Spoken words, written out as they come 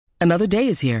Another day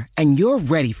is here, and you're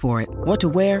ready for it. What to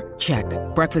wear? Check.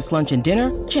 Breakfast, lunch, and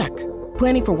dinner? Check.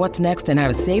 Planning for what's next and how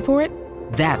to save for it?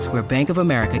 That's where Bank of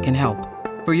America can help.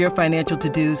 For your financial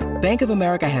to-dos, Bank of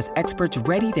America has experts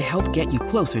ready to help get you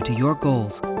closer to your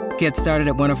goals. Get started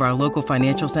at one of our local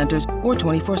financial centers or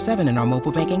 24/7 in our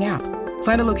mobile banking app.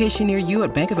 Find a location near you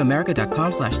at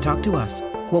bankofamerica.com/talktous.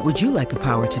 What would you like the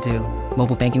power to do?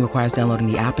 Mobile banking requires downloading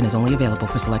the app and is only available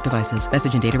for select devices.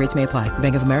 Message and data rates may apply.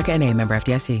 Bank of America N.A., member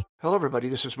FDIC. Hello, everybody.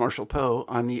 This is Marshall Poe.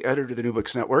 I'm the editor of the New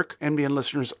Books Network. NBN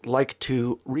listeners like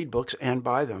to read books and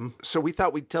buy them. So we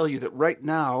thought we'd tell you that right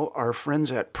now, our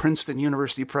friends at Princeton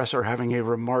University Press are having a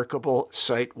remarkable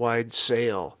site-wide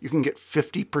sale. You can get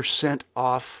 50%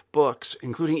 off books,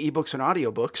 including ebooks and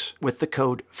audiobooks, with the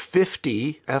code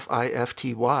 50,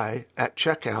 F-I-F-T-Y, at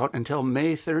checkout until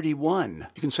May 31.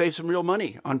 You can save some real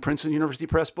money on Princeton University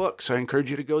Press books. I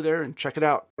encourage you to go there and check it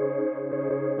out.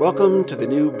 Welcome to the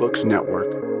New Books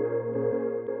Network.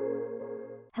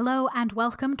 Hello and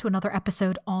welcome to another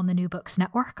episode on the New Books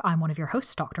Network. I'm one of your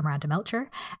hosts, Dr. Miranda Melcher,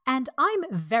 and I'm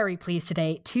very pleased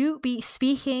today to be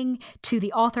speaking to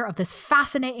the author of this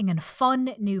fascinating and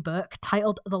fun new book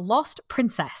titled The Lost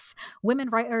Princess, Women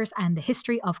Writers and the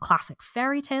History of Classic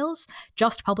Fairy Tales,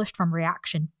 just published from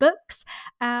Reaktion Books.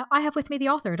 I have with me the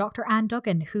author, Dr. Anne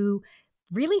Duggan, who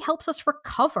really helps us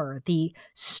recover the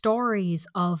stories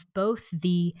of both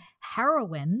the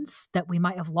heroines that we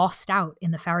might have lost out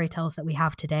in the fairy tales that we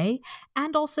have today,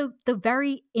 and also the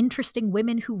very interesting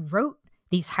women who wrote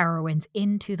these heroines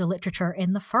into the literature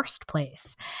in the first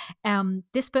place.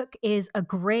 This book is a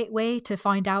great way to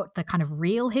find out the kind of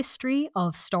real history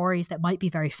of stories that might be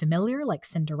very familiar, like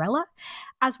Cinderella,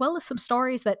 as well as some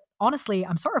stories that, honestly,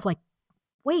 I'm sort of like,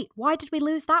 wait, why did we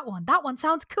lose that one? That one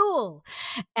sounds cool.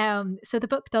 So the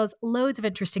book does loads of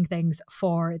interesting things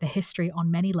for the history on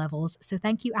many levels. So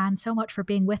thank you, Anne, so much for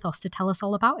being with us to tell us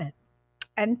all about it.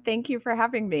 And thank you for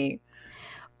having me.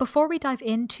 Before we dive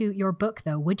into your book,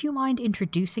 though, would you mind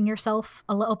introducing yourself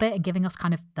a little bit and giving us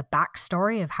kind of the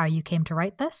backstory of how you came to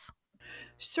write this?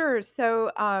 Sure.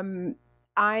 So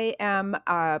I am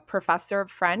a professor of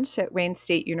French at Wayne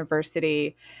State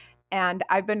University. And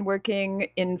I've been working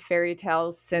in fairy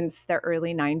tales since the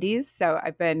early 90s. So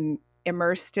I've been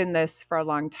immersed in this for a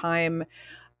long time.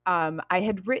 I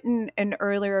had written an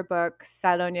earlier book,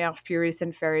 Salonière, Furies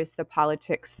and Fairies, The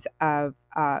Politics of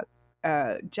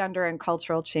Gender and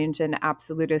Cultural Change in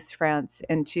Absolutist France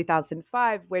in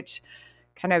 2005, which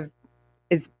kind of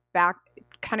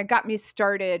got me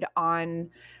started on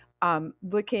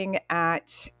looking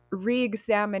at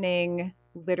re-examining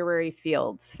literary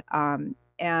fields.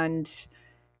 And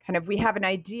kind of we have an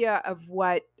idea of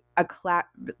what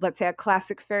let's say a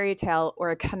classic fairy tale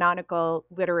or a canonical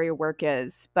literary work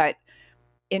is. But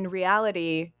in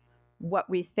reality, what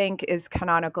we think is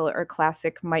canonical or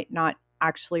classic might not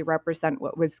actually represent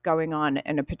what was going on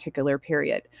in a particular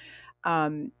period.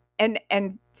 And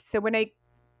so when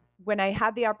I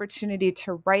had the opportunity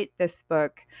to write this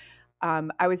book,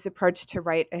 I was approached to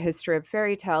write a history of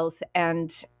fairy tales,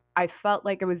 and I felt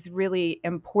like it was really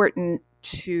important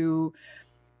to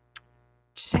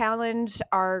challenge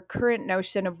our current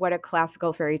notion of what a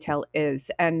classical fairy tale is.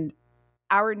 And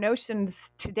our notions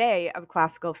today of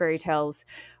classical fairy tales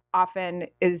often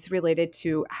is related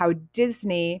to how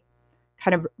Disney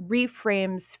kind of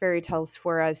reframes fairy tales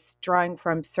for us, drawing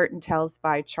from certain tales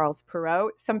by Charles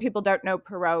Perrault. Some people don't know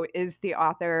Perrault is the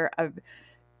author of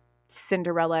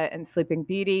Cinderella and Sleeping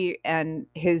Beauty, and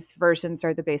his versions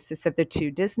are the basis of the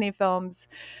two Disney films.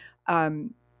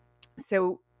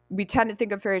 So we tend to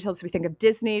think of fairy tales, we think of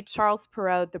Disney, Charles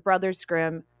Perrault, the Brothers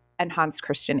Grimm, and Hans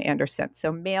Christian Andersen.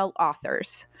 So male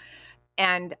authors,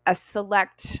 and a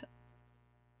select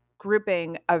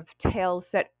grouping of tales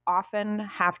that often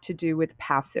have to do with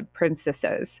passive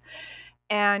princesses.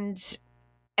 And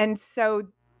so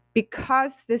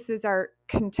because this is our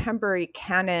contemporary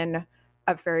canon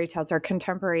of fairy tales, our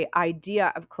contemporary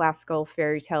idea of classical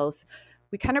fairy tales,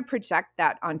 we kind of project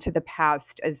that onto the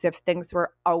past as if things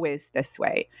were always this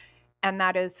way. And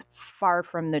that is far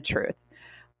from the truth.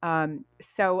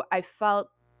 So I felt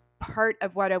part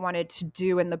of what I wanted to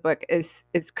do in the book is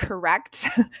correct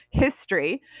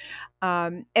history,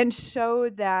 and show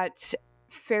that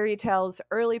fairy tales,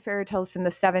 early fairy tales in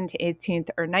the 7th, 18th,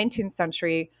 or 19th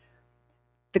century,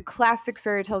 the classic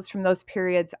fairy tales from those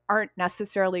periods aren't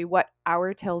necessarily what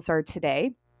our tales are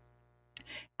today.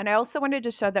 And I also wanted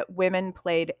to show that women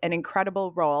played an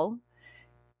incredible role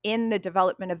in the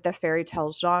development of the fairy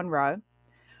tale genre,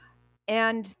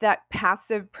 and that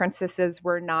passive princesses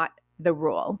were not the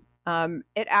rule.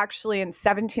 It actually, in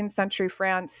 17th century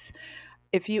France,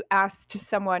 if you asked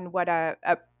someone what a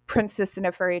princess in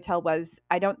a fairy tale was,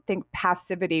 I don't think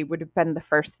passivity would have been the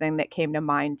first thing that came to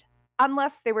mind,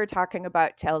 unless they were talking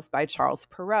about tales by Charles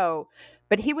Perrault.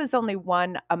 But he was only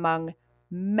one among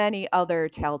many other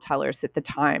tale tellers at the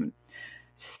time.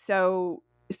 So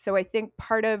I think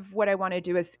part of what I want to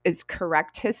do is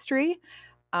correct history,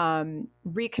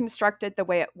 reconstruct it the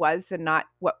way it was and not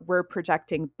what we're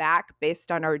projecting back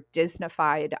based on our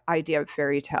Disneyfied idea of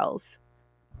fairy tales.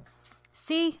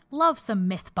 See, love some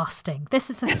myth busting. This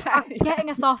is getting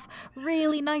us off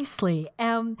really nicely.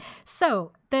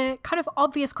 So the kind of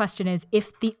obvious question is,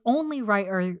 if the only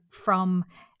writer from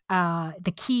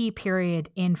the key period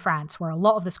in France, where a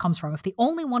lot of this comes from, if the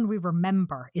only one we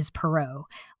remember is Perrault,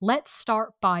 let's start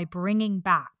by bringing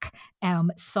back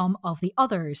some of the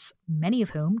others, many of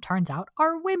whom, turns out,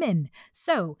 are women.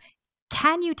 So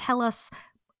can you tell us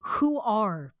who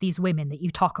are these women that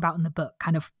you talk about in the book?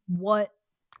 Kind of what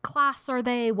class are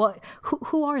they?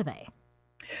 Who are they?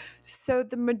 So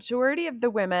the majority of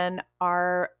the women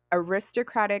are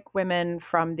aristocratic women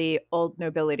from the old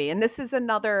nobility. And this is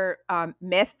another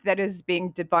myth that is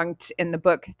being debunked in the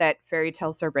book, that fairy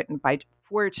tales are written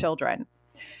for children.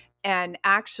 And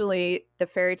actually, the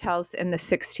fairy tales in the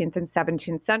 16th and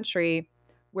 17th century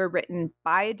were written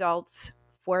by adults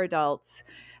for adults.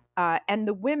 And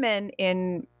the women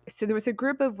so there was a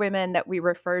group of women that we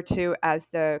refer to as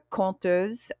the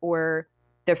conteuses, or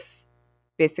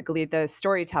basically the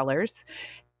storytellers.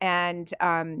 And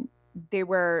they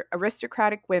were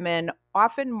aristocratic women,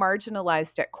 often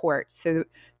marginalized at court. So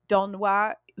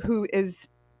Donnois, who is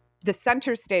the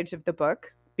center stage of the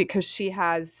book because she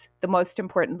has the most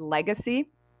important legacy.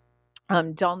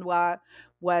 Donnois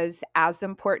was as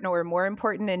important or more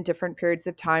important in different periods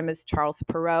of time as Charles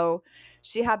Perrault.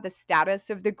 She had the status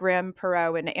of the Grimm,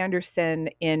 Perrault, and Andersen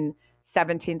in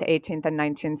 17th, 18th, and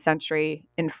 19th century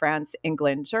in France,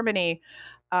 England, Germany.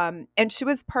 And she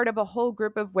was part of a whole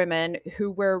group of women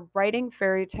who were writing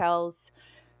fairy tales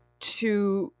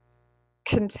to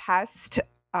contest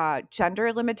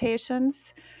gender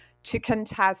limitations, to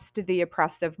contest the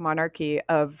oppressive monarchy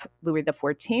of Louis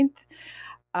XIV.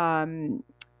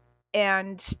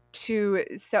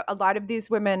 So a lot of these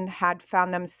women had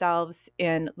found themselves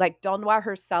in, like Donnois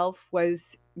herself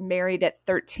was married at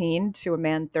 13 to a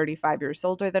man 35 years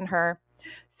older than her.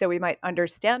 So we might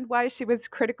understand why she was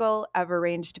critical of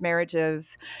arranged marriages.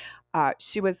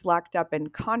 She was locked up in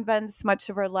convents much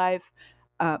of her life.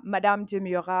 Madame de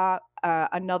Murat,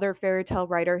 another fairy tale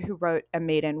writer who wrote a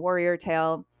maiden warrior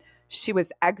tale, she was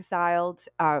exiled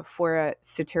for a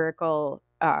satirical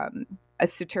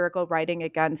writing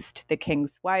against the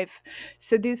king's wife.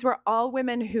 So these were all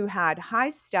women who had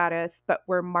high status but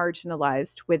were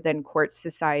marginalized within court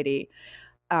society,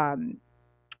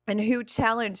 and who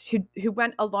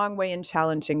went a long way in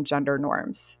challenging gender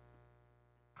norms.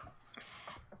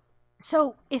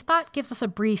 So if that gives us a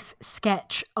brief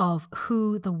sketch of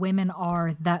who the women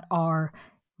are that are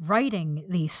writing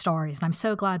these stories, and I'm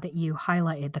so glad that you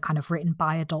highlighted the kind of written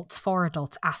by adults for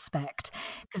adults aspect,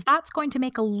 because that's going to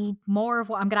make more of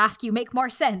what I'm going to ask you make more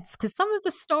sense, because some of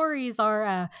the stories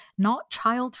are not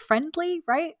child friendly,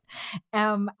 right?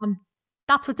 And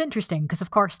that's what's interesting, because of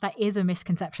course that is a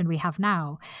misconception we have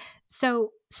now.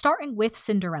 So starting with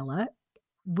Cinderella,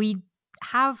 we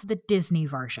have the Disney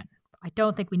version. I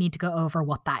don't think we need to go over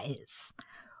what that is.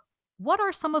 What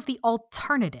are some of the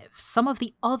alternatives, some of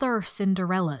the other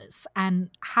Cinderellas, and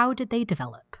how did they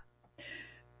develop?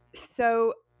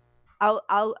 So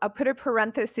I'll put a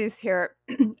parenthesis here.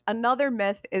 Another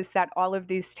myth is that all of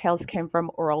these tales came from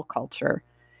oral culture,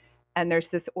 and there's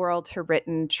this oral to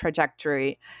written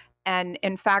trajectory. And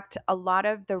in fact, a lot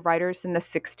of the writers in the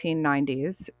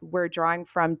 1690s were drawing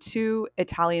from two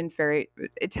Italian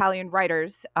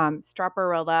writers,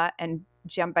 Straparola and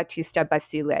Giambattista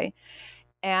Basile.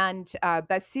 And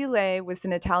Basile was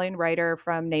an Italian writer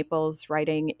from Naples,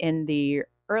 writing in the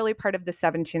early part of the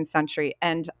 17th century.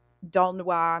 And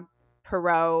Donnois,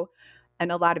 Perrault,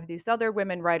 and a lot of these other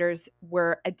women writers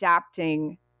were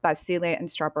adapting Basile and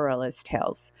Straparola's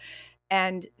tales.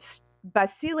 And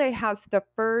Basile has the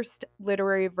first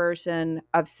literary version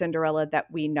of Cinderella that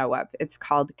we know of. It's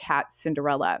called Cat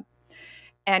Cinderella.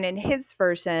 And in his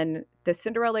version, the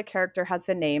Cinderella character has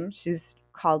a name. She's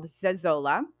called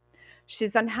Zezola.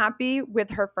 She's unhappy with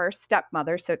her first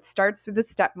stepmother. So it starts with the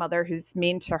stepmother who's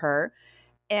mean to her.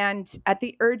 And at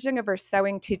the urging of her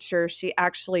sewing teacher, she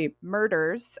actually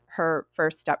murders her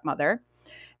first stepmother.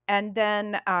 And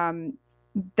then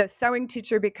the sewing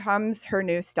teacher becomes her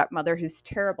new stepmother, who's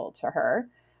terrible to her.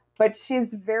 But she's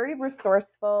very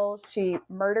resourceful. She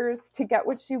murders to get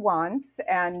what she wants,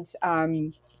 and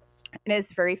is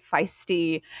very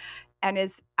feisty, and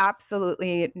is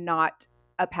absolutely not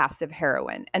a passive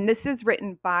heroine. And this is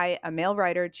written by a male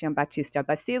writer, Giambattista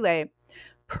Basile.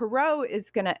 Perrault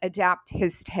is going to adapt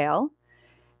his tale,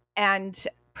 and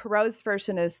Perrault's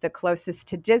version is the closest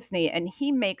to Disney, and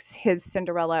he makes his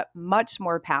Cinderella much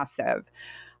more passive.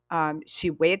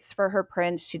 She waits for her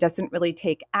prince. She doesn't really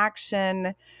take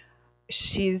action.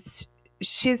 She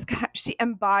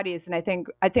embodies, and I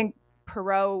think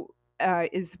Perrault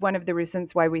is one of the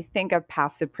reasons why we think of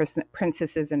passive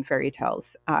princesses in fairy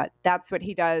tales. That's what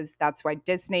he does. That's why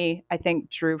Disney, I think,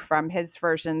 drew from his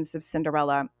versions of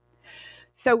Cinderella.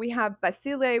 So we have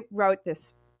Basile wrote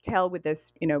this tale with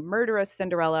this, murderous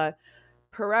Cinderella.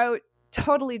 Perrault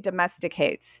totally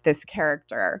domesticates this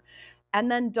character. And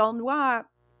then D'Aulnoy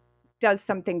does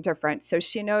something different. So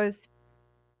she knows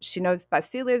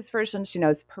Basile's version, she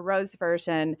knows Perrault's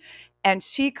version, and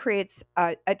she creates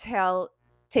a tale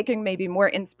taking maybe more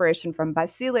inspiration from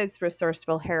Basile's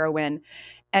resourceful heroine.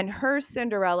 And her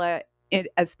Cinderella,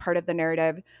 as part of the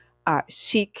narrative,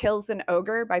 she kills an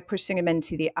ogre by pushing him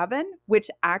into the oven,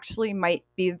 which actually might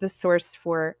be the source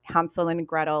for Hansel and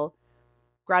Gretel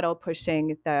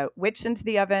pushing the witch into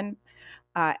the oven.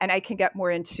 And I can get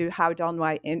more into how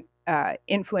D'Aulnoy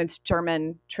influenced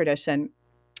German tradition.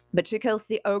 But she kills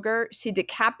the ogre. She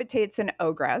decapitates an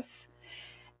ogress.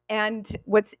 And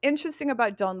what's interesting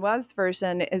about D'Aulnoy's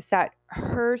version is that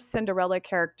her Cinderella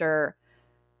character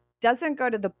doesn't go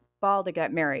to the ball to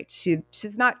get married.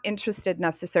 She's not interested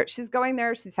necessarily. She's going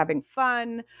there. She's having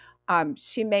fun.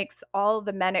 She makes all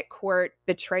the men at court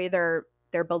betray their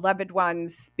beloved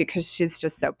ones because she's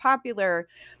just so popular.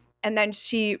 And then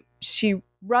she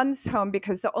runs home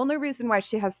because the only reason why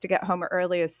she has to get home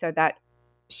early is so that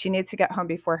she needs to get home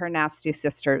before her nasty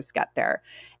sisters get there.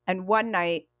 And one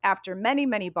night, after many,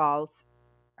 many balls,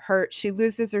 she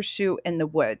loses her shoe in the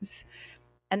woods.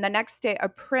 And the next day, a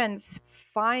prince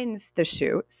finds the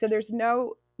shoe. So there's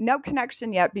no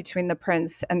connection yet between the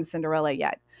prince and Cinderella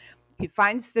yet. He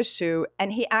finds the shoe,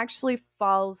 and he actually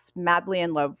falls madly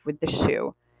in love with the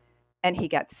shoe. And he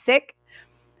gets sick,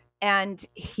 and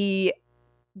he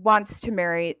wants to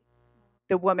marry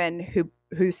the woman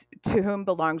to whom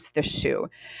belongs the shoe.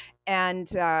 And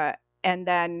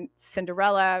then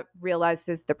Cinderella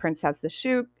realizes the prince has the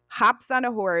shoe, hops on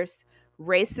a horse,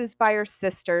 races by her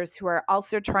sisters who are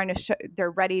also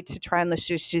they're ready to try on the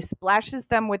shoe. She splashes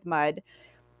them with mud.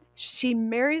 She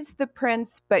marries the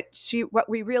prince, but what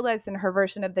we realize in her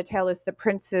version of the tale is the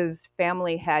prince's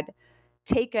family had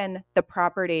taken the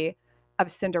property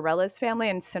of Cinderella's family,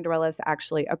 and Cinderella is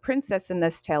actually a princess in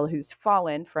this tale who's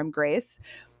fallen from grace.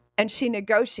 And she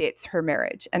negotiates her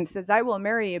marriage and says, I will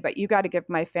marry you, but you got to give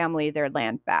my family their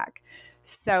land back.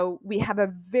 So we have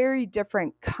a very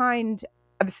different kind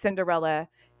of Cinderella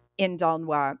in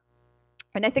D'Aulnoy.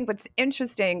 And I think what's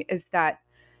interesting is that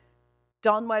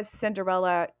D'Aulnoy's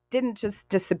Cinderella didn't just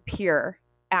disappear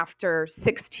after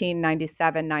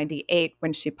 1697-98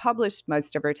 when she published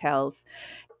most of her tales,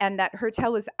 and that her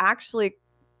tale was actually,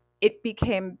 it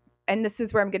became, and this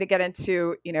is where I'm going to get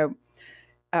into,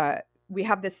 we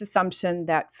have this assumption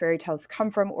that fairy tales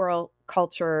come from oral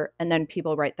culture and then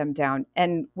people write them down.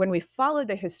 And when we follow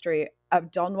the history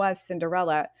of D'Aulnoy's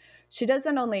Cinderella, she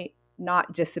doesn't only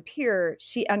not disappear,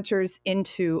 she enters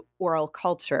into oral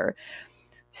culture.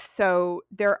 So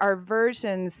there are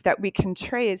versions that we can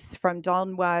trace from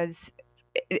D'Aulnoy's,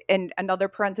 in another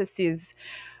parentheses,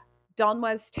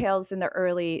 D'Aulnoy's tales in the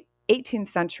early 18th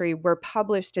century were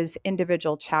published as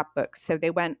individual chapbooks. So they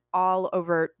went all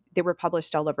over, they were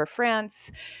published all over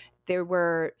France.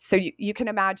 So you can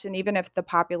imagine, even if the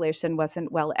population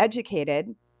wasn't well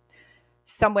educated,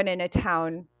 someone in a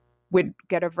town would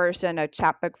get a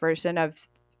chapbook version of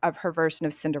her version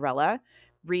of Cinderella,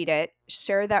 read it,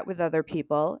 share that with other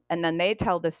people, and then they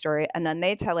tell the story, and then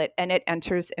they tell it, and it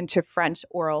enters into French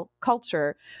oral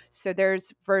culture. So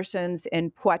there's versions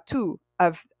in Poitou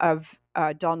of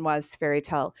D'Aulnoy's fairy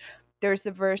tale. There's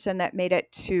a version that made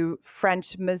it to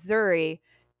French Missouri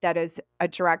that is a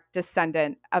direct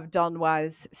descendant of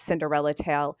D'Aulnoy's Cinderella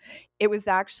tale. It was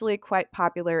actually quite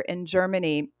popular in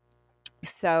Germany.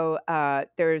 So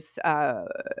there's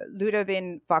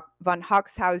Ludwig von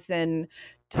Hoxhausen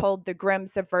told the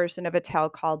Grimms a version of a tale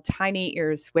called Tiny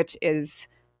Ears, which is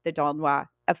the D'Aulnoy,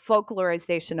 a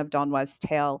folklorization of D'Aulnoy's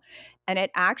tale. And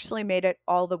it actually made it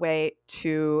all the way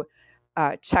to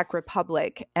Czech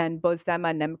Republic. And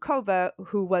Božena Němcová,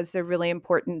 who was a really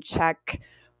important Czech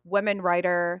women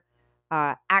writer,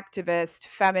 activist,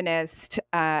 feminist,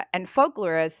 and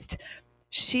folklorist,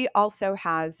 she also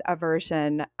has a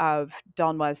version of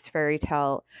D'Aulnoy's fairy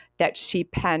tale that she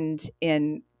penned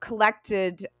in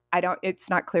collected. It's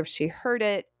not clear if she heard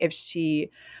it, if she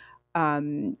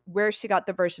where she got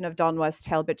the version of Don Juan's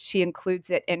tale, but she includes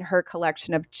it in her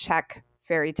collection of Czech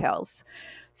fairy tales.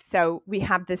 So we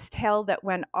have this tale that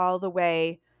went all the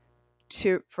way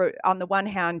on the one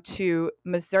hand, to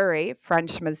Missouri,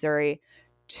 French Missouri,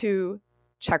 to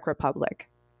Czech Republic.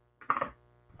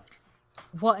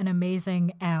 What an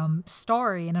amazing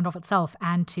story in and of itself,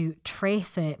 and to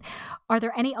trace it. Are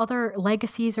there any other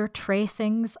legacies or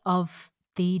tracings of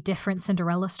the different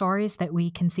Cinderella stories that we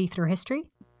can see through history?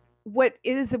 What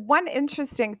is one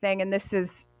interesting thing, and this is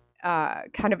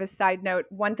kind of a side note,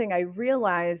 one thing I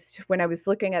realized when I was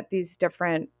looking at these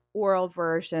different oral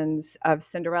versions of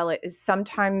Cinderella is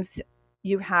sometimes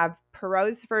you have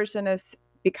Perrault's version as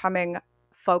becoming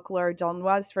folklore, Don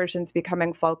Juan's versions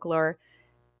becoming folklore,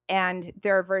 and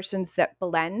there are versions that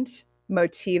blend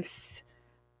motifs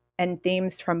and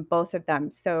themes from both of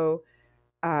them. So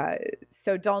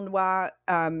Don Juan,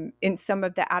 in some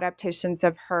of the adaptations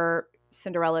of her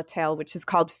Cinderella tale, which is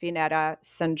called Finetta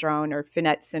Cendrone or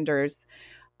Finette Cinders,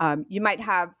 you might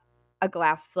have a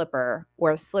glass slipper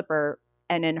or a slipper,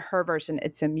 and in her version,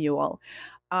 it's a mule.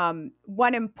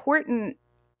 One important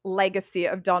legacy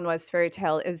of Don Juan's fairy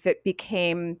tale is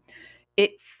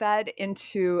it fed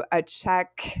into a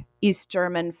Czech East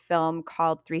German film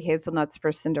called Three Hazelnuts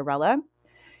for Cinderella,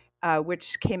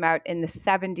 which came out in the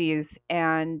 70s.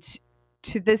 And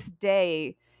to this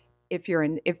day, if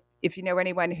you know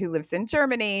anyone who lives in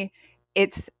Germany,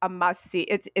 it's a must-see.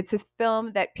 It's a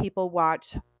film that people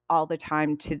watch all the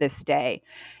time to this day.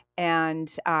 And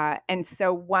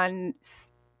so one,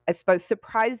 I suppose,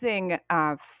 surprising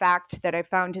fact that I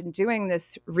found in doing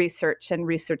this research and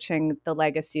researching the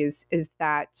legacies is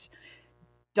that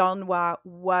Don Juan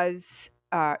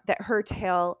that her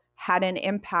tale had an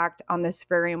impact on this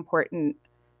very important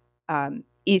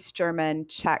East German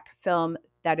Czech film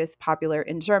that is popular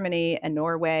in Germany and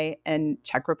Norway and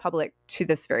Czech Republic to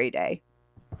this very day.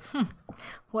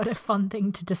 What a fun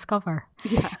thing to discover.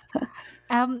 Yeah.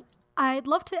 I'd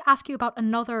love to ask you about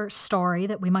another story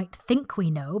that we might think we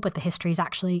know, but the history is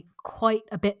actually quite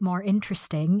a bit more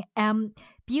interesting.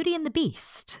 Beauty and the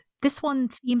Beast. This one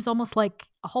seems almost like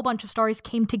a whole bunch of stories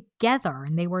came together,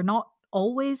 and they were not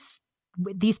always,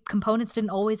 these components didn't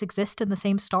always exist in the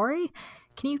same story.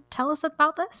 Can you tell us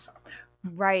about this?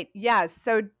 Right. Yeah.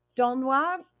 So Don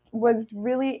Juan was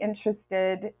really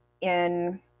interested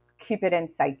in Cupid and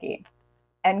Psyche.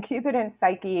 And Cupid and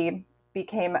Psyche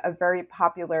became a very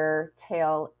popular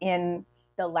tale in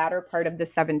the latter part of the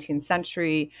 17th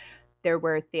century. There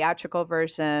were theatrical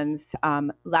versions.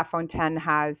 La Fontaine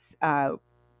has a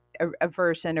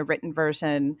written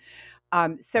version.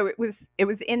 So it was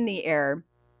in the air.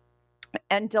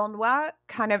 And Don Juan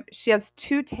she has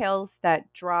two tales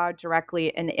that draw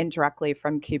directly and indirectly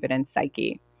from Cupid and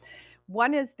Psyche.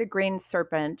 One is the Green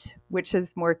Serpent, which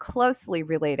is more closely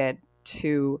related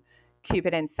to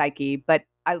Cupid and Psyche, but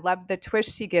I love the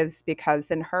twist she gives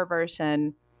because in her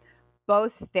version,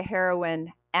 both the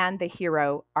heroine and the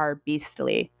hero are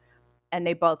beastly, and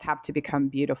they both have to become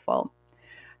beautiful.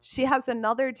 She has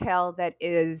another tale that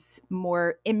is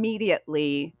more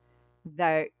immediately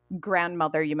the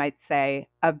grandmother, you might say,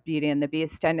 of Beauty and the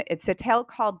Beast, and it's a tale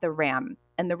called The Ram.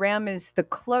 And The Ram is the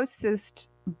closest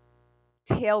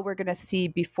tale we're going to see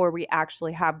before we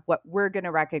actually have what we're going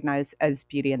to recognize as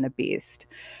Beauty and the Beast.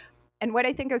 And what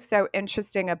I think is so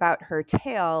interesting about her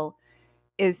tale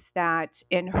is that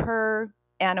in her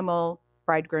animal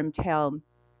bridegroom tale,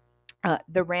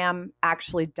 the ram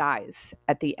actually dies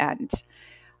at the end.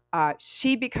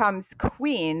 She becomes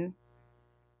queen,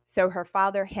 so her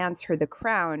father hands her the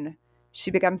crown. She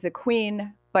becomes a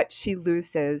queen, but she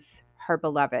loses her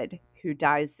beloved, who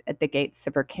dies at the gates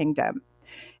of her kingdom.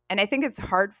 And I think it's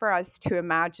hard for us to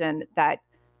imagine that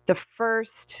the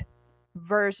first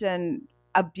version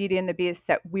of Beauty and the Beast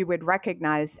that we would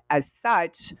recognize as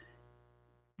such,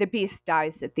 the beast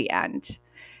dies at the end.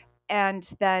 And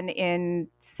then in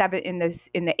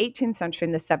the 18th century,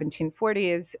 in the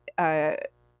 1740s,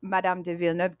 Madame de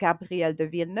Villeneuve, Gabrielle de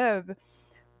Villeneuve,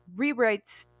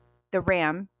 rewrites the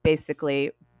ram,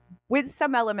 basically, with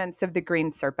some elements of the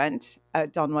Green Serpent,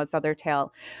 Don Juan's other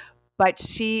tale, but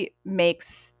she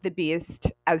makes the beast,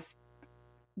 as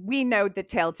we know the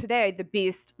tale today, the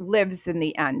beast lives in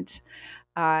the end.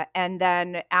 And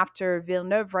then after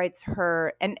Villeneuve writes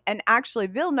her, and actually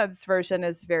Villeneuve's version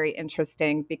is very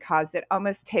interesting because it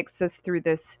almost takes us through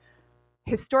this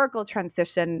historical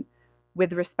transition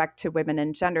with respect to women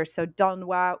and gender. So Don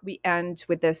Juan, we end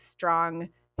with this strong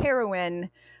heroine,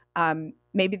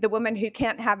 maybe the woman who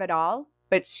can't have it all,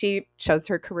 but she chose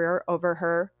her career over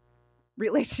her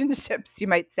relationships, you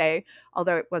might say,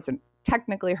 although it wasn't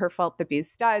technically her fault, the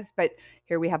beast dies, but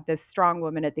here we have this strong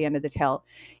woman at the end of the tale.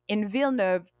 In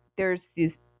Villeneuve, there's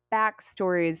these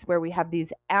backstories where we have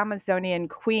these Amazonian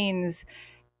queens,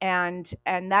 and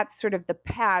that's sort of the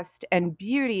past, and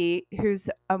Beauty, who's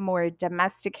a more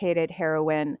domesticated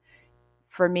heroine,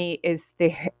 for me is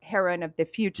the heroine of the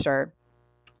future.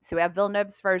 So we have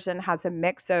Villeneuve's version has a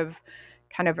mix of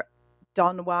kind of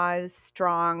Danoise,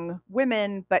 strong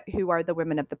women, but who are the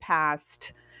women of the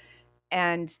past.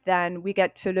 And then we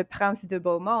get to Le Prince de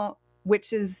Beaumont,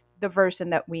 which is the version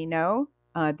that we know,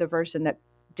 the version that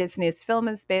Disney's film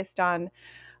is based on.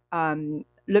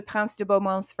 Le Prince de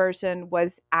Beaumont's version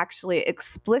was actually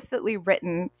explicitly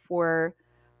written for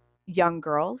young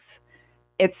girls.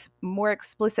 It's more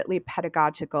explicitly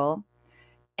pedagogical.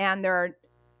 And there are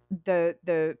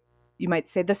the you might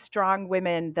say the strong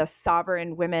women, the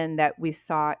sovereign women that we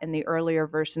saw in the earlier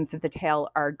versions of the tale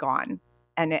are gone.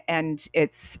 And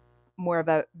it's more of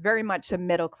a very much a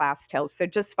middle class tale. So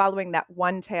just following that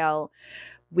one tale,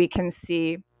 we can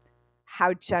see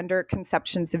how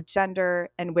conceptions of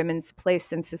gender and women's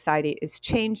place in society is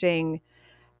changing.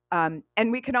 And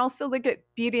we can also look at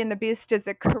Beauty and the Beast as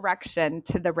a correction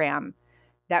to the Ram,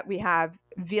 that we have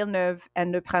Villeneuve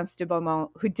and Le Prince de Beaumont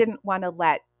who didn't want to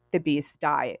let the beast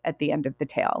die at the end of the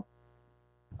tale.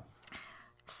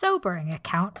 Sobering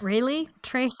account, really,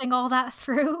 tracing all that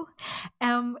through.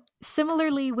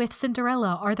 Similarly with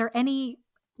Cinderella, are there any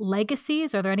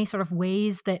legacies? Are there any sort of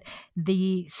ways that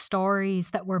the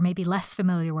stories that we're maybe less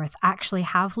familiar with actually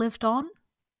have lived on?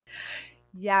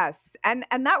 Yes. And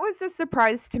that was a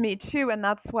surprise to me too. And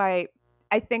that's why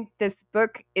I think this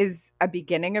book is a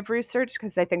beginning of research,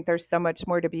 because I think there's so much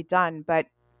more to be done. But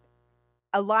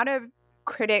a lot of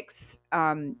critics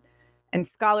and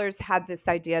scholars had this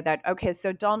idea that, okay,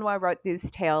 so Danois wrote these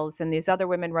tales and these other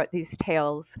women wrote these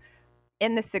tales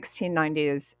in the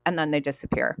 1690s, and then they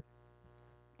disappear.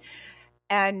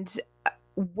 And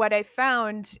what I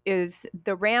found is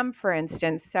the Ram, for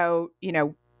instance, so,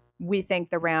 we think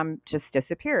the Ram just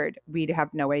disappeared. We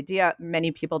have no idea.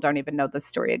 Many people don't even know the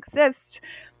story exists.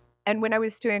 And when I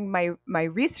was doing my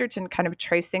research and kind of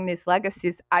tracing these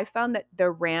legacies, I found that the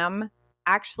Ram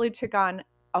actually took on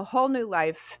a whole new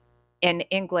life in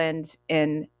England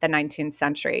in the 19th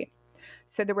century.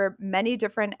 So there were many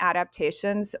different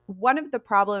adaptations. One of the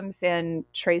problems in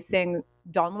tracing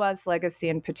Danois' legacy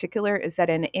in particular is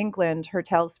that in England, her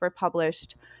tales were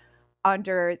published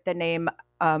under the name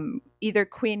either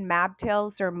Queen Mab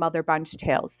tales or Mother Bunch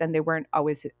tales, and they weren't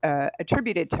always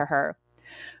attributed to her.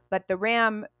 But the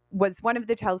Ram was one of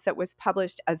the tales that was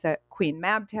published as a Queen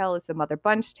Mab tale, as a Mother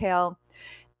Bunch tale.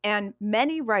 And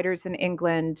many writers in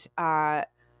England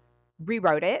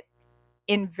rewrote it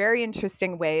in very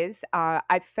interesting ways.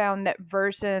 I found that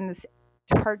versions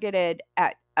targeted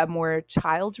at a more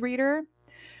child reader,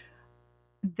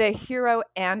 the hero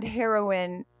and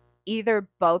heroine either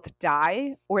both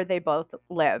die or they both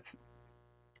live.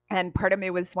 And part of me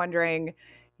was wondering,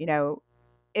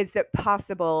 is it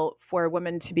possible for a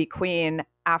woman to be queen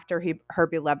after her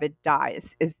beloved dies?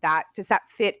 Does that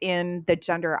fit in the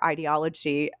gender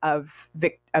ideology of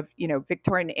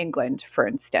Victorian England, for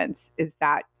instance? Is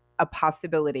that a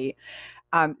possibility?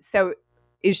 So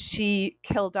is she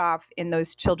killed off in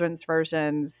those children's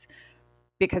versions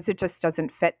because it just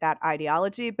doesn't fit that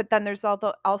ideology? But then there's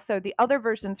also the other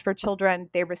versions for children.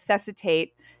 They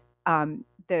resuscitate.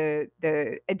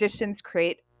 The editions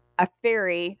create a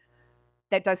fairy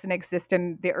that doesn't exist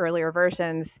in the earlier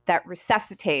versions that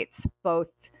resuscitates both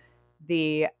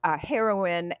the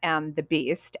heroine and the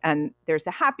beast. And there's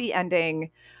a happy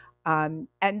ending. And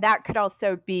that could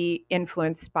also be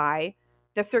influenced by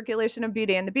the circulation of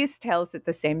Beauty and the Beast tales at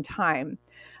the same time.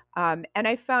 And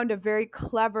I found a very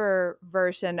clever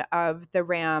version of the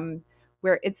Ram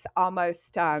where it's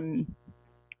almost, I'm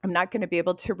not going to be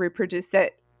able to reproduce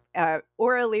it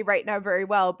orally right now very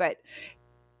well, but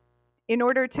in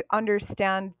order to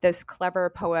understand this clever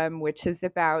poem, which is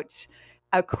about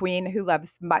a queen who loves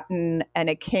mutton and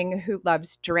a king who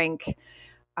loves drink,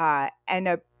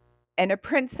 and a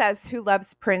princess who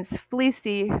loves Prince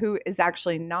Fleecy, who is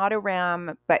actually not a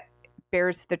ram, but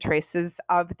bears the traces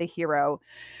of the hero.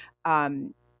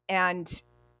 And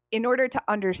in order to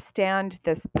understand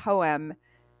this poem,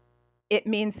 it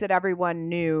means that everyone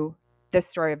knew the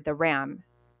story of the ram,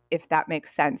 if that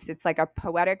makes sense. It's like a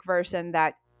poetic version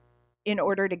that in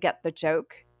order to get the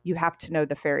joke, you have to know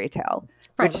the fairy tale.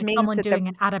 Right, like someone doing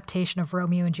an adaptation of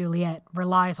Romeo and Juliet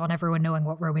relies on everyone knowing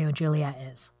what Romeo and Juliet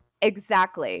is.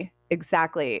 Exactly.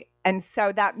 And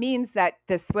so that means that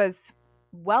this was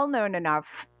well known enough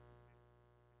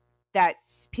that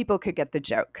people could get the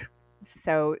joke.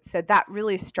 So that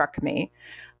really struck me.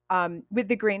 with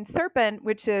The Green Serpent,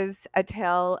 which is a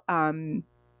tale.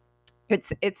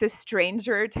 It's a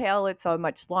stranger tale. It's a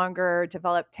much longer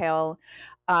developed tale.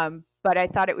 But I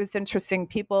thought it was interesting.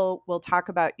 People will talk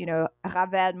about,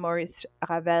 Maurice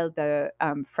Ravel, the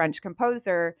French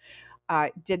composer,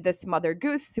 did this Mother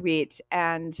Goose suite.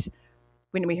 And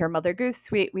when we hear Mother Goose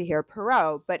suite, we hear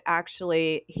Perrault. But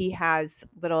actually, he has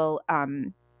little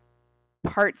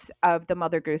parts of the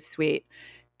Mother Goose suite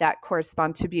that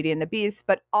correspond to Beauty and the Beast,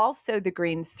 but also The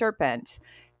Green Serpent.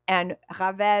 And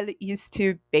Ravel used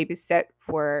to babysit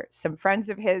for some friends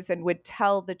of his and would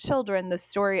tell the children the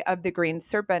story of the Green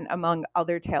Serpent, among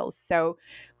other tales. So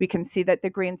we can see that the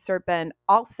Green Serpent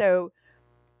also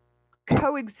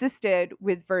coexisted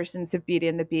with versions of Beauty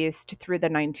and the Beast through the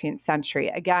 19th century.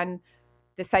 Again,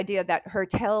 this idea that her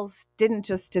tales didn't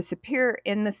just disappear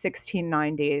in the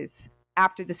 1690s,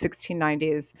 after the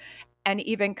 1690s, and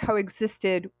even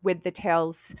coexisted with the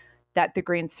tales that the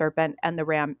Green Serpent and the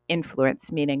Ram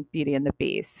influenced, meaning Beauty and the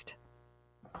Beast.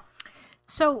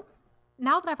 So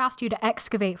now that I've asked you to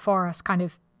excavate for us kind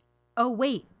of, oh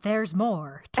wait, there's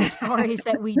more to stories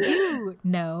that we do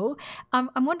know, I'm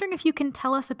wondering if you can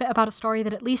tell us a bit about a story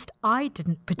that at least I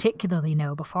didn't particularly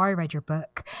know before I read your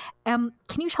book. Can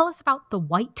you tell us about the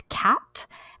White Cat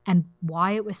and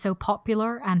why it was so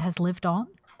popular and has lived on?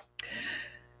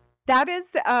 That is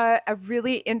a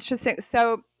really interesting.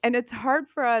 And it's hard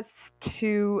for us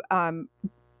to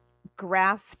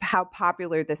grasp how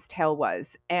popular this tale was.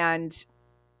 And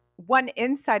one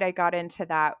insight I got into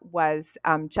that was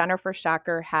Jennifer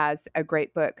Shacker has a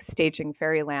great book, Staging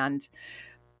Fairyland.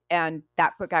 And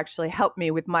that book actually helped me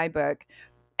with my book.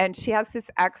 And she has this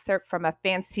excerpt from a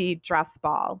fancy dress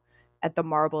ball at the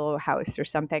Marlborough House or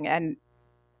something. And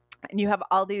you have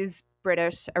all these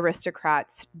British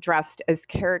aristocrats dressed as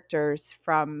characters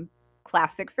from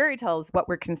classic fairy tales, what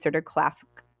were considered classic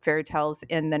fairy tales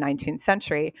in the 19th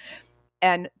century.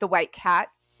 And the White Cat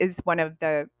is one of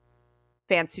the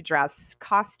fancy dress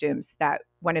costumes that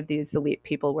one of these elite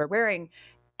people were wearing.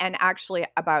 And actually,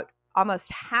 about almost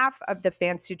half of the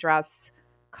fancy dress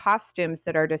costumes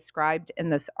that are described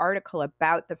in this article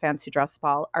about the fancy dress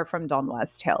ball are from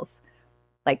Donois tales,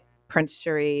 like Prince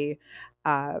Cherie,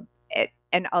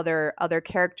 and other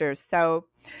characters. So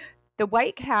the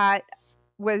White Cat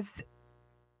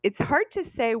it's hard to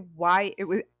say why it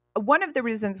was. One of the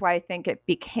reasons why I think it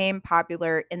became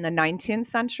popular in the 19th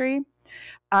century,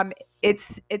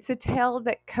 it's a tale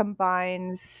that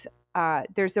combines,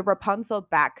 there's a Rapunzel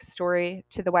backstory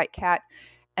to the White Cat,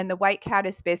 and the White Cat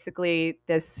is basically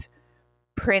this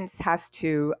prince has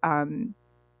to,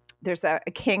 there's a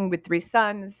king with 3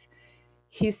 sons.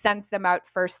 He sends them out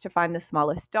first to find the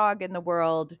smallest dog in the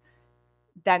world.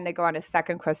 Then they go on a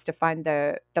second quest to find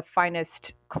the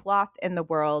finest cloth in the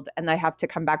world, and they have to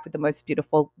come back with the most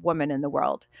beautiful woman in the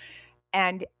world.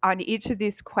 And on each of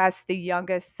these quests, the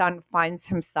youngest son finds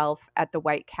himself at the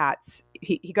White Cat's.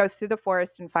 He goes through the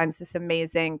forest and finds this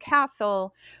amazing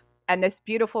castle and this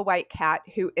beautiful White Cat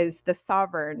who is the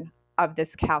sovereign of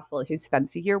this castle. He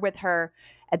spends a year with her.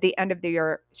 At the end of the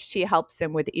year, she helps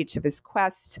him with each of his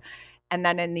quests. And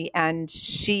then in the end,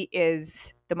 she is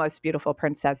the most beautiful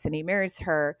princess, and he marries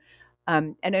her.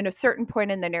 And at a certain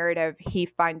point in the narrative, he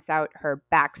finds out her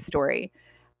backstory,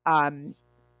 and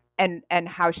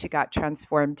how she got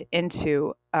transformed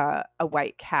into a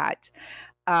white cat.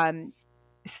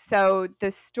 So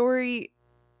the story,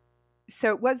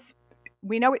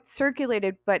 we know it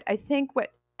circulated, but I think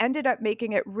what ended up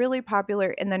making it really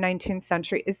popular in the 19th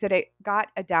century is that it got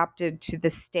adapted to the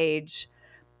stage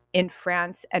in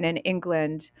France and in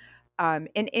England.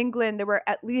 In England, there were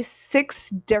at least 6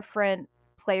 different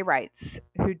playwrights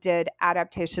who did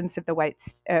adaptations of the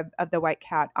White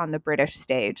Cat on the British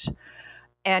stage.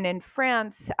 And in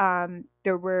France,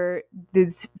 there were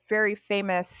these very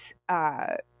famous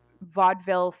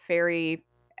vaudeville fairy.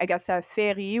 I guess a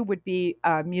féerie would be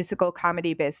a musical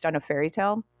comedy based on a fairy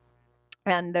tale.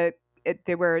 And the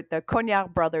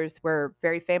Cognard brothers were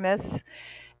very famous.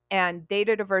 And they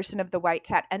did a version of the White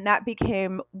Cat, and that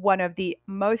became one of the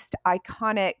most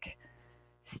iconic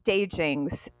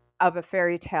stagings of a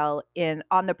fairy tale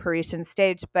on the Parisian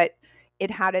stage. But it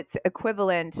had its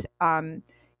equivalent.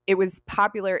 It was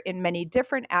popular in many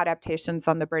different adaptations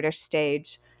on the British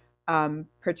stage,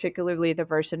 particularly the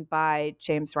version by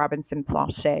James Robinson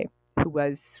Blanchet, who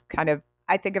was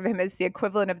I think of him as the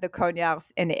equivalent of the Cognards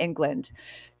in England.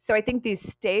 So I think these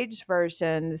stage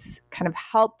versions kind of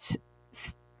helped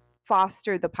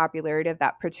foster the popularity of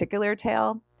that particular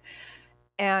tale.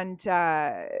 And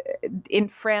in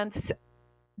France,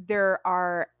 there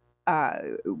are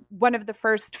the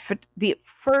first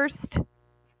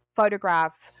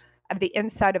photograph of the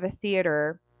inside of a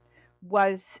theater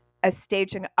was a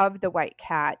staging of the White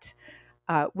Cat,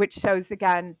 which shows,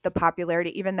 again, the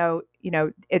popularity, even though,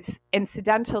 it's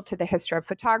incidental to the history of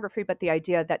photography, but the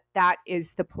idea that that is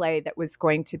the play that was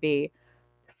going to be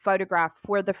photographed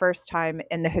for the first time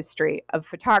in the history of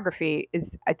photography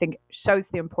I think, shows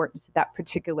the importance of that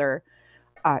particular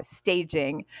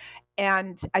staging.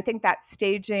 And I think that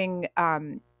staging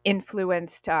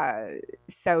influenced,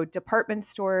 so department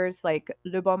stores like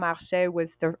Le Bon Marché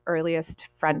was the earliest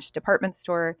French department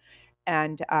store,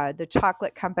 and the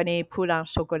chocolate company Poulain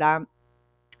Chocolat,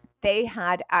 they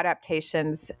had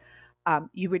adaptations.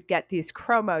 You would get these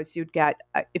chromos. You'd get,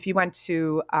 if you went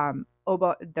to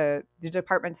the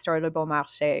department store Le Bon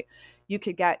Marché, you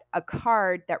could get a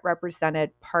card that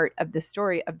represented part of the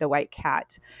story of the White Cat.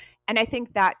 And I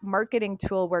think that marketing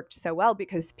tool worked so well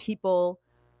because people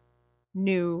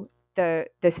knew the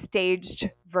staged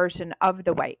version of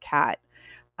the White Cat.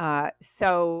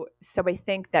 So I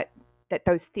think that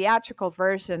those theatrical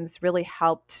versions really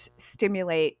helped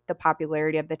stimulate the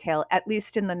popularity of the tale, at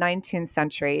least in the 19th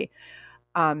century.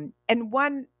 And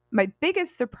my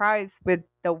biggest surprise with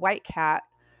the White Cat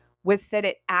was that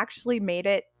it actually made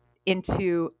it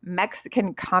into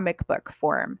Mexican comic book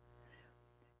form.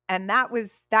 And that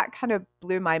kind of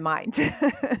blew my mind.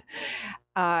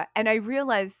 And I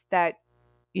realized that,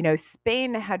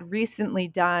 Spain had recently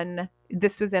done,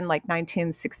 this was in like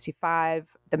 1965,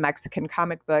 the Mexican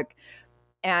comic book.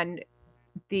 And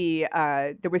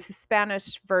there was a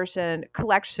Spanish version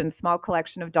small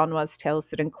collection of Don Juan's tales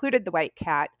that included the White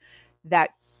Cat that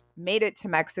made it to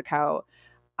Mexico.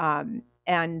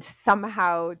 And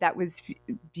somehow that was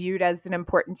viewed as an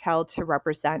important tale to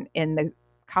represent in the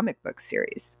comic book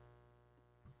series.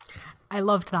 I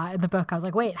loved that in the book. I was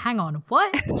like, wait, hang on,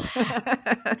 what?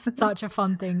 Such a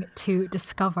fun thing to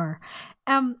discover.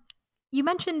 You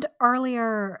mentioned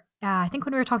earlier, I think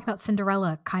when we were talking about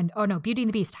Cinderella, Beauty and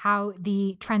the Beast, how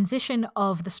the transition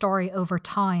of the story over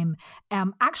time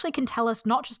actually can tell us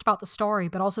not just about the story,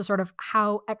 but also sort of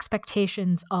how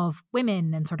expectations of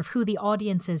women and sort of who the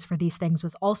audience is for these things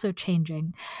was also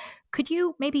changing. Could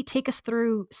you maybe take us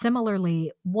through,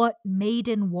 similarly, what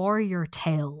maiden warrior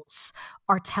tales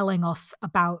are telling us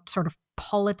about sort of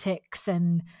politics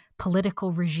and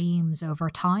political regimes over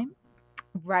time?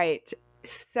 Right.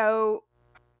 So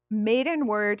maiden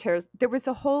warrior tales, there was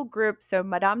a whole group. So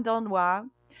Madame d'Aulnoy,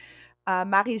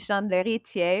 Marie-Jeanne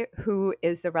L'Héritier, who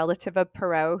is a relative of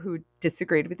Perrault, who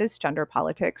disagreed with his gender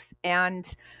politics,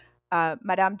 and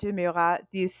Madame de Murat,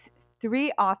 these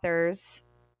three authors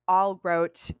all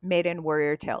wrote maiden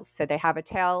warrior tales. So they have a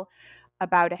tale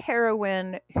about a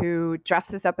heroine who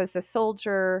dresses up as a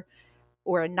soldier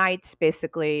or a knight,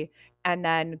 basically, and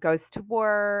then goes to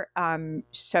war,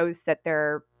 shows that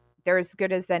they're as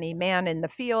good as any man in the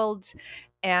field,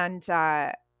 and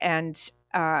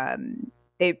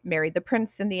they marry the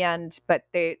prince in the end. But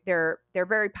they're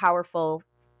very powerful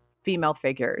female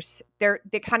figures.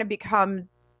 They kind of become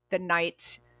the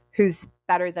knight who's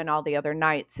better than all the other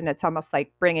knights, and it's almost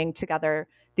like bringing together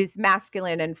these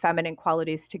masculine and feminine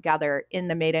qualities together in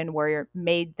the maiden warrior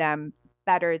made them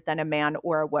better than a man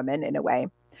or a woman in a way.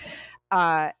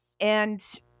 And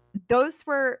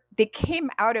they came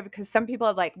out of, because some people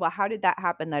are like, well, how did that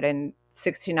happen that in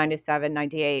 1697,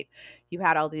 98, you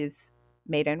had all these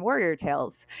maiden warrior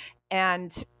tales?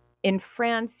 And in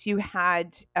France, you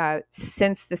had,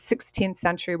 since the 16th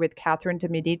century with Catherine de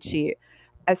Medici,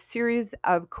 a series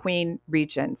of queen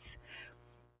regents.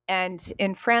 And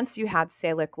in France, you had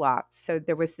Salic law. So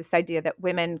there was this idea that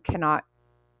women cannot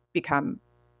become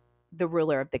the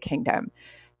ruler of the kingdom.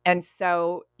 And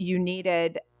so you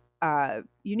needed a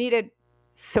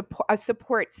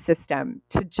support system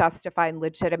to justify and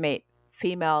legitimate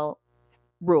female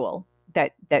rule,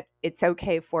 that it's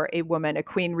okay for a woman, a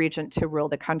queen regent, to rule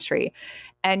the country.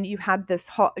 And you had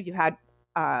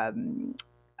a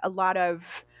lot of,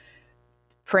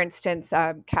 for instance,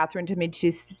 Catherine de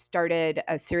Medici started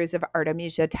a series of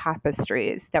Artemisia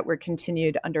tapestries that were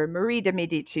continued under Marie de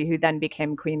Medici, who then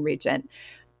became queen regent.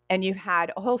 And you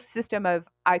had a whole system of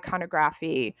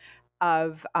iconography,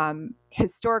 of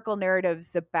historical narratives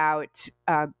about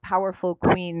powerful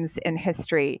queens in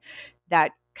history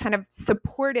that kind of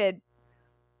supported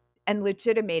and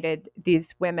legitimated these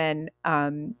women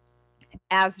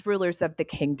as rulers of the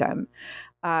kingdom.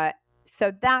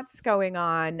 So that's going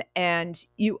on. And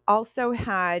you also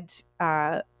had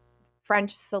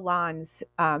French salons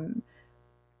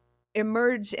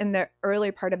emerge in the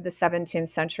early part of the 17th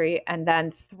century and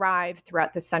then thrive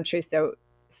throughout the century. So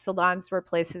salons were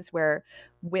places where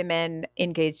women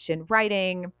engaged in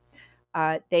writing,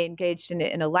 they engaged in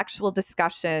intellectual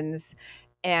discussions,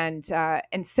 And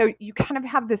so you kind of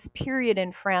have this period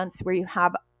in France where you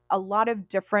have a lot of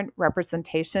different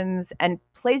representations and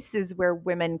places where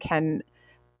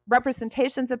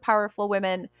representations of powerful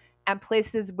women, and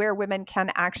places where women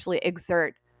can actually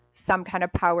exert some kind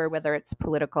of power, whether it's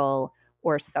political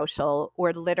or social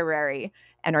or literary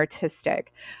and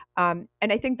artistic. And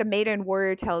I think the maiden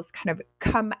warrior tales kind of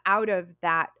come out of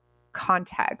that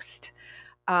context.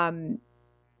 And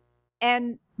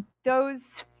those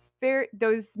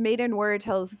maiden warrior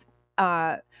tales,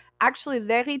 actually,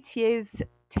 L'Héritier's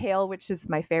tale, which is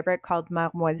my favorite, called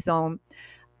Marmoison,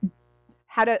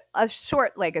 had a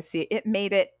short legacy. It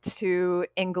made it to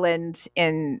England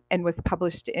and was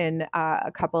published in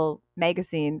a couple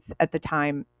magazines at the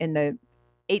time in the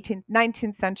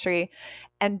 19th century.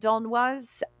 And D'Aulnoy's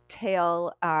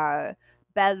tale,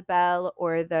 Belle Belle,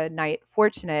 or The Knight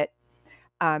Fortunate,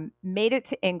 made it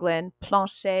to England.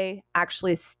 Planchet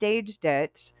actually staged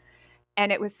it,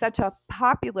 and it was such a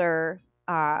popular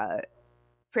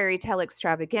fairy tale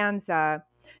extravaganza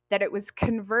that it was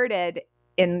converted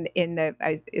in the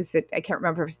I can't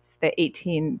remember if it's the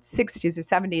 1860s or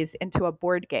 70s into a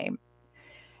board game.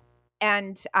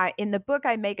 And in the book,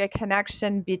 I make a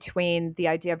connection between the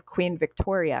idea of Queen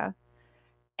Victoria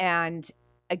and,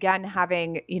 again,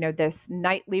 having, this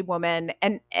knightly woman,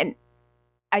 and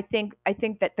I think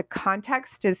that the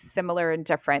context is similar and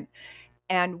different.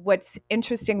 And what's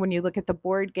interesting when you look at the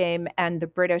board game and the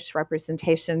British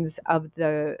representations of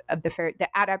the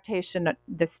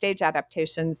stage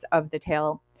adaptations of the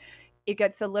tale, it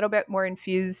gets a little bit more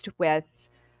infused with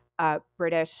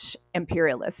British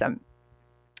imperialism.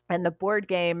 And the board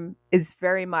game is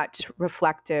very much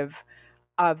reflective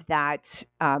of that,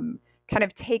 kind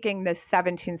of taking this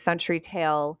 17th century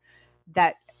tale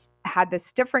that had this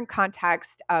different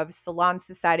context of salon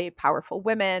society, powerful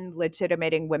women,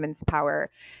 legitimating women's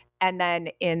power. And then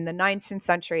in the 19th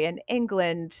century in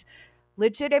England,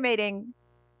 legitimating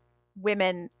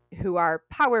women who are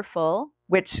powerful,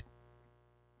 which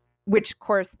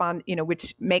correspond,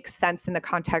 which makes sense in the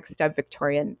context of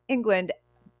Victorian England,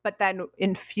 but then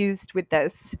infused with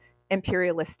this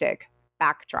imperialistic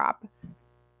backdrop.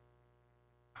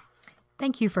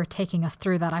 Thank you for taking us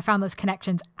through that. I found those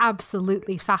connections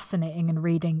absolutely fascinating in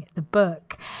reading the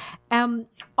book.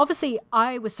 Obviously,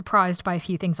 I was surprised by a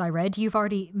few things I read. You've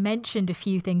already mentioned a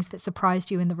few things that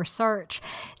surprised you in the research.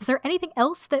 Is there anything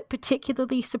else that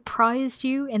particularly surprised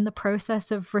you in the process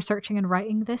of researching and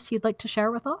writing this you'd like to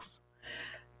share with us?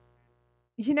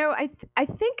 I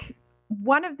think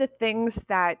one of the things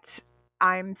that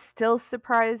I'm still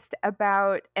surprised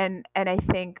about, and I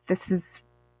think this is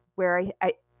where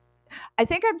I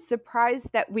think I'm surprised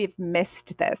that we've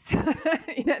missed this,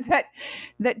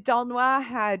 that D'Aulnoy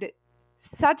had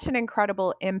such an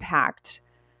incredible impact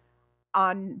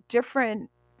on different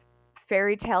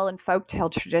fairy tale and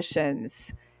folktale traditions,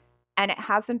 and it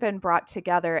hasn't been brought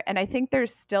together. And I think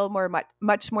there's still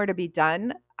much more to be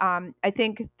done. I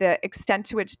think the extent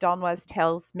to which D'Aulnoy's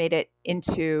tales made it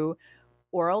into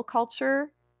oral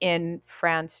culture in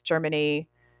France, Germany,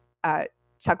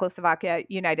 Czechoslovakia,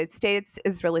 United States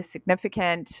is really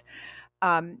significant.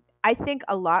 I think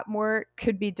a lot more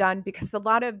could be done because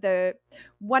one of the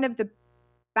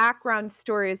background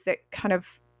stories that kind of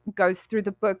goes through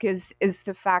the book is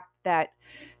the fact that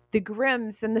the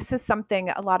Grimms, and this is something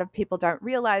a lot of people don't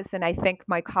realize, and I think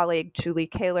my colleague Julie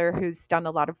Kaler, who's done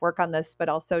a lot of work on this, but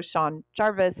also Sean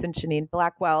Jarvis and Janine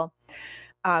Blackwell,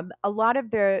 a lot of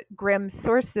the Grimm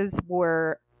sources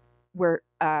were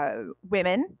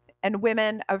women, and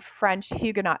women of French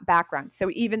Huguenot background. So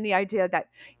even the idea that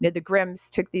the Grimms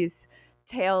took these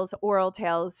oral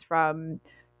tales from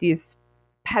these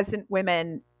peasant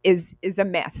women is a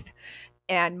myth.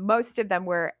 And most of them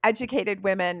were educated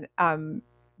women.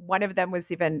 One of them was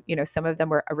even, some of them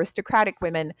were aristocratic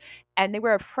women, and they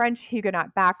were a French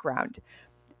Huguenot background.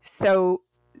 So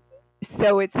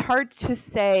it's hard to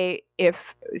say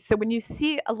so when you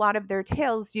see a lot of their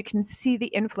tales, you can see the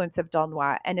influence of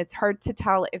D'Aulnoy, and it's hard to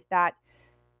tell if that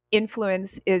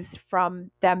influence is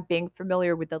from them being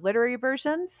familiar with the literary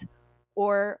versions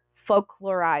or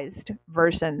folklorized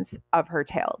versions of her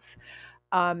tales.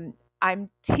 I'm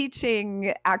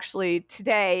teaching actually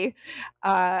today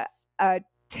a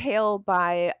tale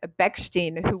by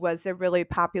Bechstein, who was a really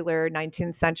popular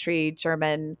 19th century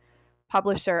German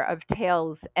publisher of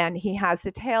tales, and he has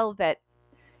a tale that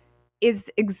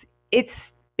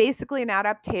it's basically an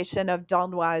adaptation of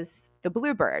D'Aulnoy's The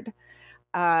Bluebird,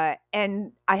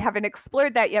 and I haven't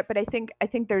explored that yet. But I think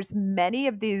there's many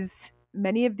of these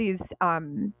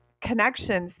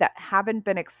connections that haven't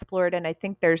been explored, and I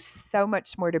think there's so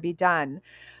much more to be done.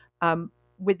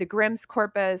 with the Grimm's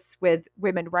corpus, with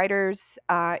women writers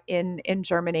in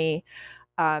Germany,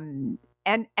 and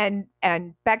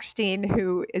Bechstein,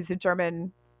 who is a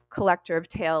German collector of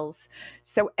tales.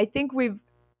 So I think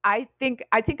I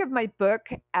think of my book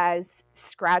as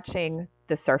scratching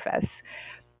the surface.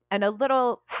 And a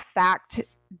little fact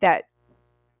that,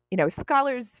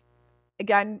 scholars,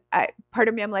 again, part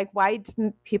of me, I'm like, why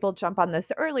didn't people jump on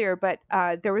this earlier? But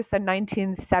there was a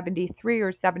 1973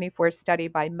 or 74 study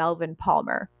by Melvin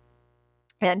Palmer.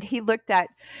 And he looked at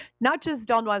not just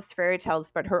Donwa's fairy tales,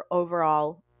 but her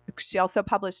overall. She also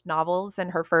published novels,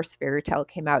 and her first fairy tale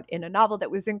came out in a novel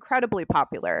that was incredibly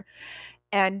popular.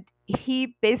 And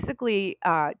he basically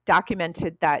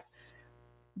documented that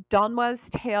Donwa's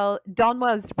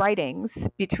writings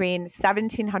between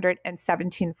 1700 and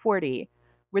 1740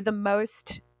 were the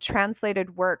most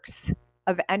translated works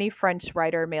of any French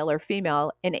writer, male or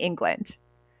female, in England.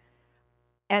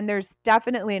 And there's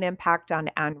definitely an impact on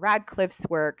Anne Radcliffe's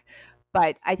work,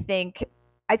 but I think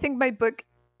my book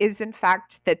is in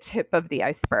fact the tip of the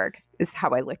iceberg, is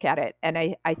how I look at it. And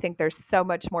I think there's so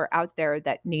much more out there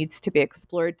that needs to be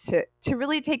explored to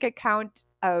really take account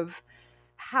of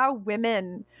how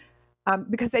women,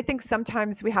 because I think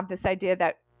sometimes we have this idea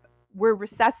that we're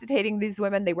resuscitating these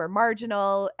women, they were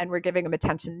marginal, and we're giving them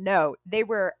attention. No, they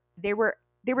were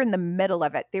in the middle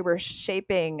of it. They were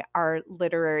shaping our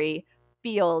literary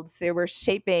fields. They were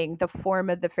shaping the form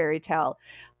of the fairy tale.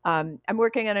 I'm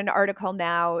working on an article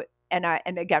now,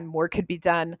 and again, more could be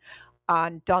done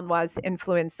on Donwa's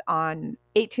influence on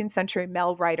 18th century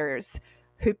male writers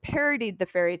who parodied the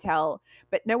fairy tale,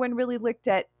 but no one really looked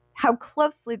at how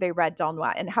closely they read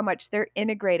Donwa and how much they're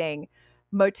integrating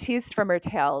motifs from her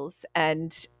tales.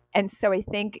 And so I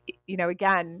think,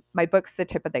 again, my book's the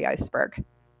tip of the iceberg.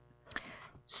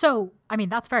 So, I mean,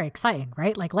 that's very exciting,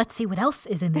 right? Like, let's see what else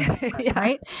is in there, yeah.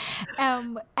 Right?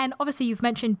 And obviously you've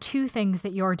mentioned two things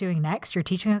that you're doing next. You're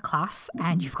teaching a class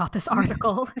and you've got this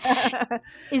article.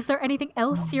 Is there anything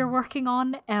else you're working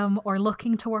on or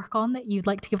looking to work on that you'd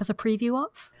like to give us a preview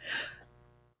of?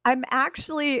 I'm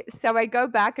actually, so I go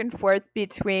back and forth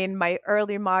between my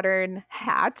early modern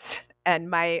hat and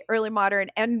my early modern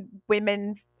and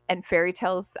women and fairy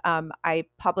tales. I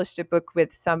published a book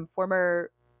with some former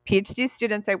PhD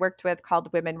students I worked with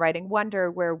called Women Writing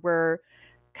Wonder, where we're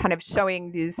kind of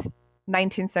showing these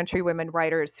 19th century women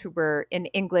writers who were in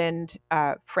England,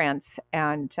 France,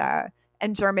 and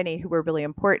Germany, who were really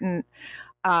important.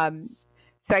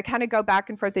 So I kind of go back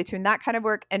and forth between that kind of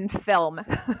work and film.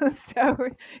 So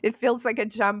it feels like a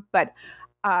jump, but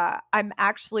I'm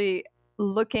actually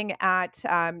looking at,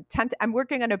 I'm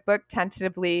working on a book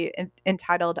tentatively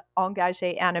entitled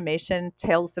Engagé Animation,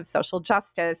 Tales of Social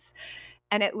Justice.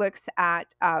 And it looks at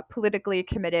politically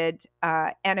committed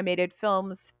animated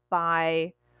films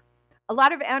by a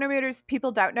lot of animators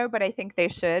people don't know, but I think they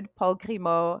should. Paul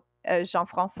Grimaud,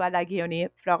 Jean-François Laguioni,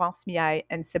 Florence Miaille,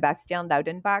 and Sébastien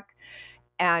Laudenbach.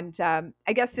 And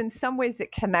I guess in some ways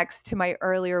it connects to my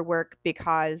earlier work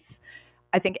because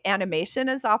I think animation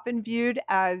is often viewed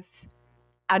as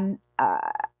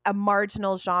a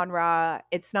marginal genre.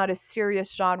 It's not a serious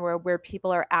genre where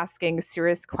people are asking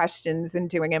serious questions and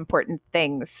doing important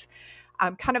things.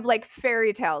 Kind of like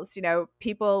fairy tales,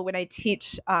 people, when I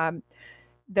teach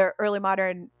the early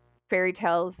modern fairy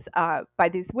tales by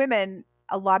these women,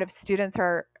 a lot of students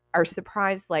are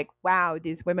surprised, like, wow,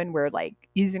 these women were like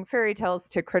using fairy tales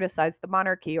to criticize the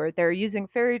monarchy, or they're using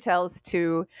fairy tales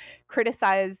to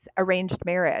criticize arranged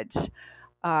marriage.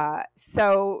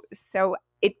 So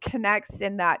it connects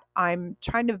in that I'm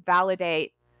trying to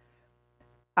validate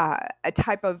a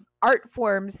type of art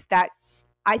forms that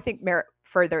I think merit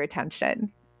further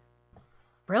attention.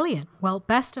 Brilliant. Well,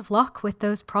 best of luck with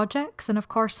those projects. And of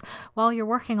course, while you're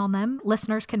working on them,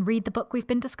 listeners can read the book we've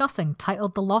been discussing,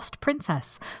 titled The Lost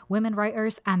Princess, Women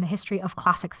Writers and the History of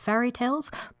Classic Fairy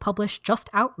Tales, published just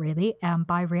out, really,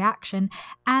 by Reaktion.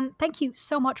 And thank you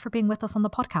so much for being with us on the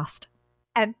podcast.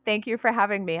 And thank you for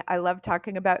having me. I love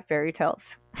talking about fairy tales.